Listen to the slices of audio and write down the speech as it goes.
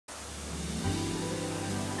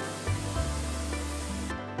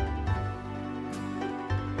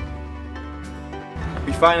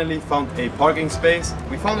We finally found a parking space.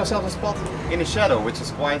 We found ourselves a spot in the shadow, which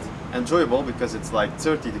is quite enjoyable because it's like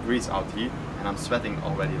 30 degrees out here and I'm sweating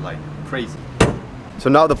already like crazy. So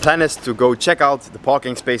now the plan is to go check out the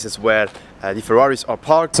parking spaces where the Ferraris are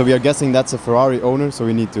parked. So we are guessing that's a Ferrari owner, so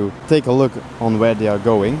we need to take a look on where they are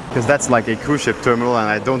going, because that's like a cruise ship terminal and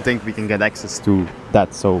I don't think we can get access to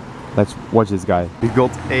that. So let's watch this guy. We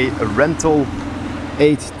got a rental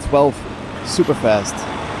 812 super fast.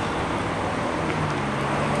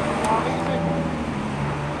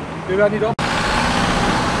 A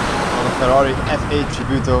Ferrari F8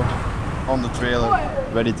 Tributo on the trailer,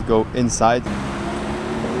 ready to go inside.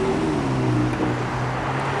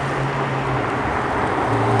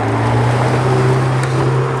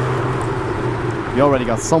 We already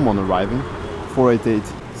got someone arriving, 488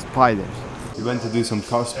 Spiders. We went to do some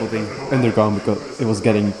car spotting underground because it was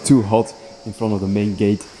getting too hot in front of the main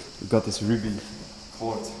gate. We got this ruby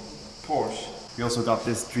colored Porsche. We also got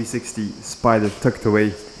this 360 Spider tucked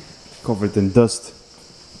away, covered in dust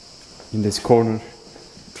in this corner.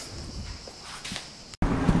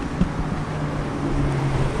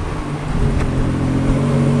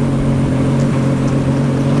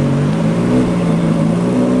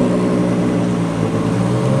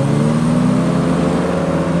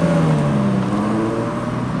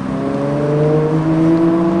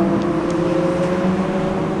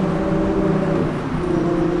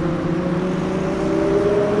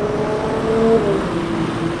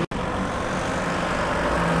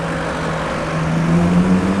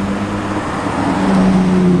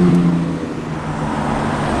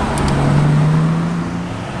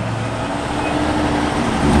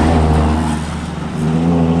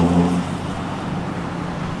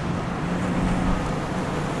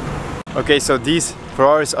 Okay, so these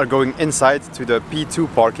Ferraris are going inside to the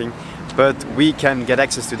P2 parking, but we can get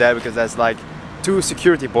access to that because there's like 2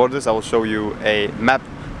 security borders. I will show you a map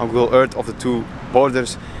on Google Earth of the 2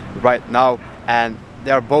 borders right now, and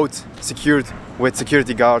they are both secured with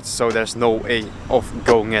security guards, so there's no way of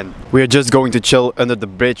going in. We are just going to chill under the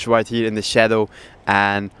bridge right here in the shadow,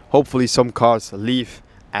 and hopefully some cars leave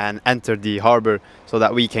and enter the harbor so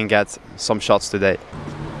that we can get some shots today.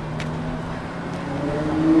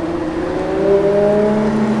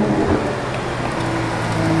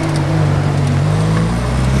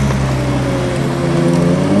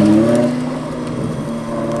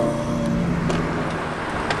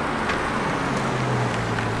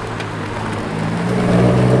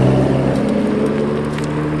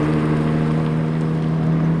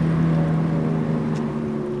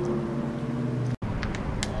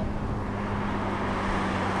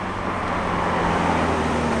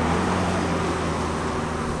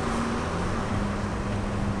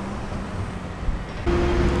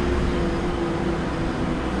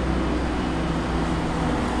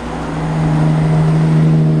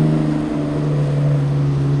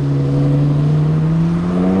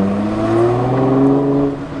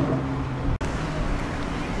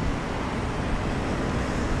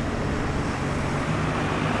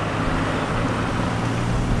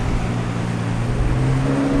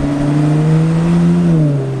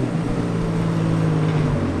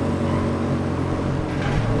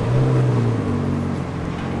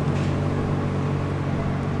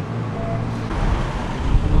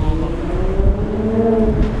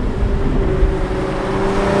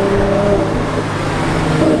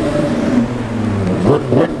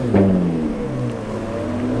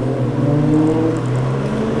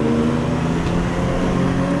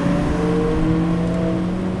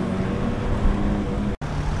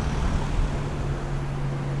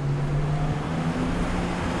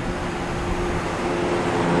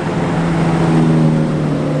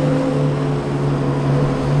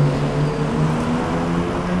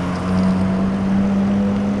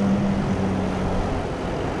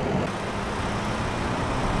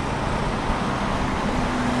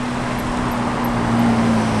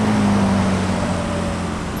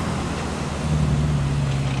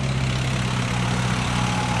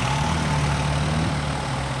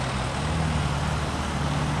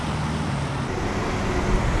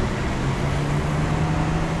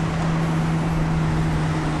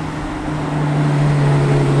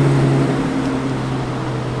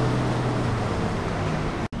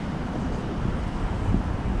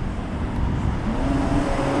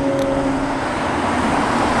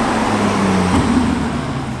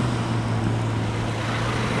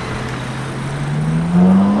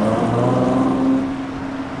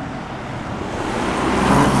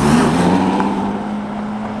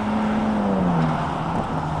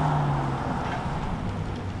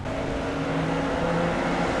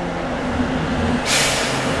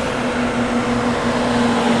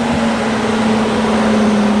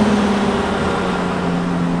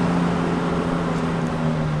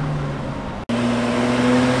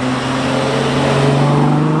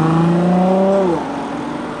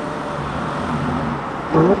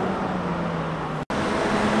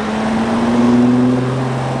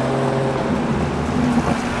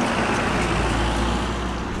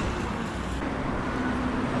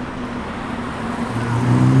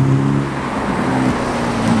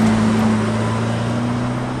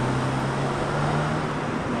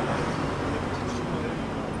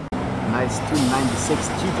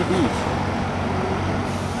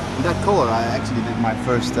 I actually did my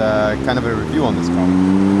first kind of a review on this car.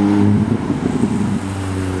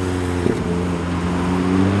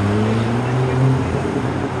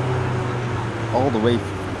 All the way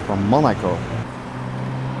from Monaco.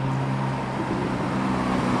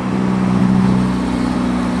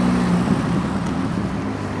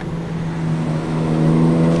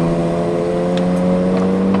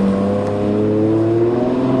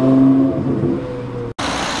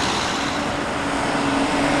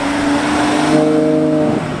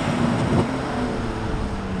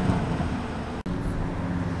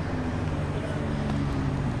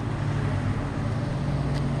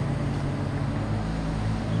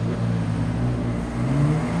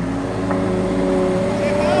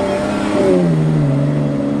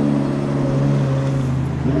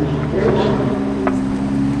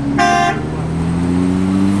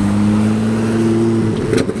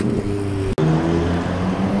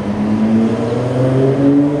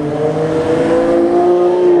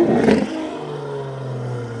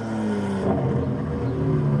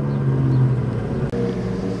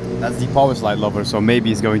 That's the power slide lover, so maybe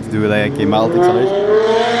he's going to do like a mild acceleration.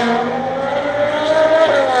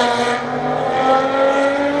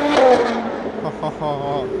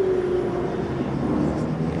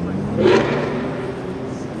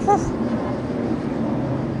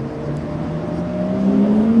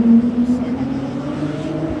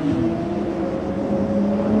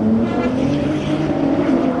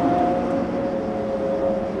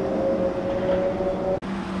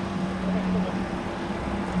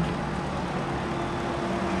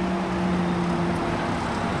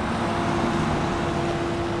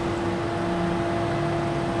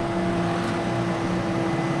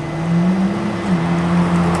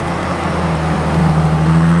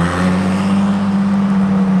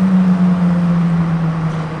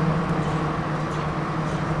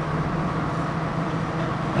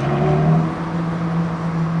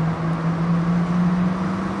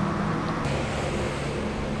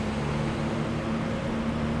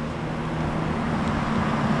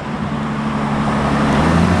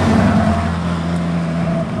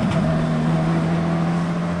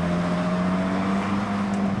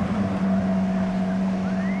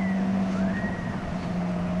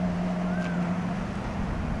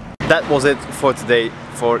 That was it for today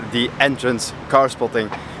for the entrance car spotting.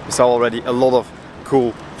 We saw already a lot of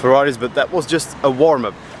cool Ferraris, but that was just a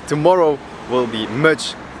warm-up. Tomorrow will be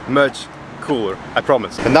much cooler, I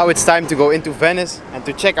promise. And now it's time to go into Venice and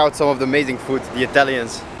to check out some of the amazing food the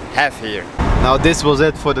Italians have here. Now this was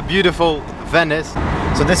it for the beautiful Venice.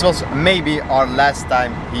 So this was maybe our last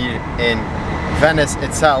time here in Venice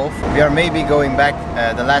itself. We are maybe going back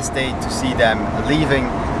the last day to see them leaving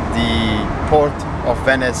the port of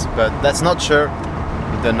Venice, but that's not sure.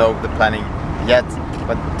 We don't know the planning yet,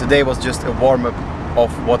 but today was just a warm-up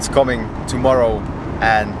of what's coming tomorrow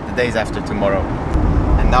and the days after tomorrow.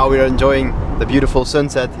 And now we're enjoying the beautiful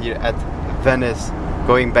sunset here at Venice,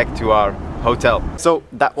 going back to our hotel. So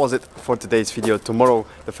that was it for today's video. Tomorrow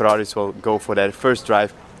the Ferraris will go for their first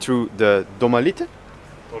drive through the Dolomite?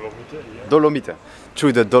 Dolomite.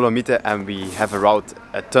 Through the Dolomite, and we have a route,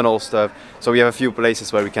 a tunnel stuff, so we have a few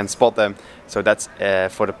places where we can spot them. So that's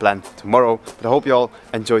for the plan tomorrow. But I hope you all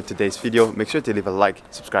enjoyed today's video. Make sure to leave a like,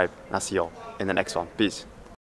 subscribe, and I'll see you all in the next one. Peace.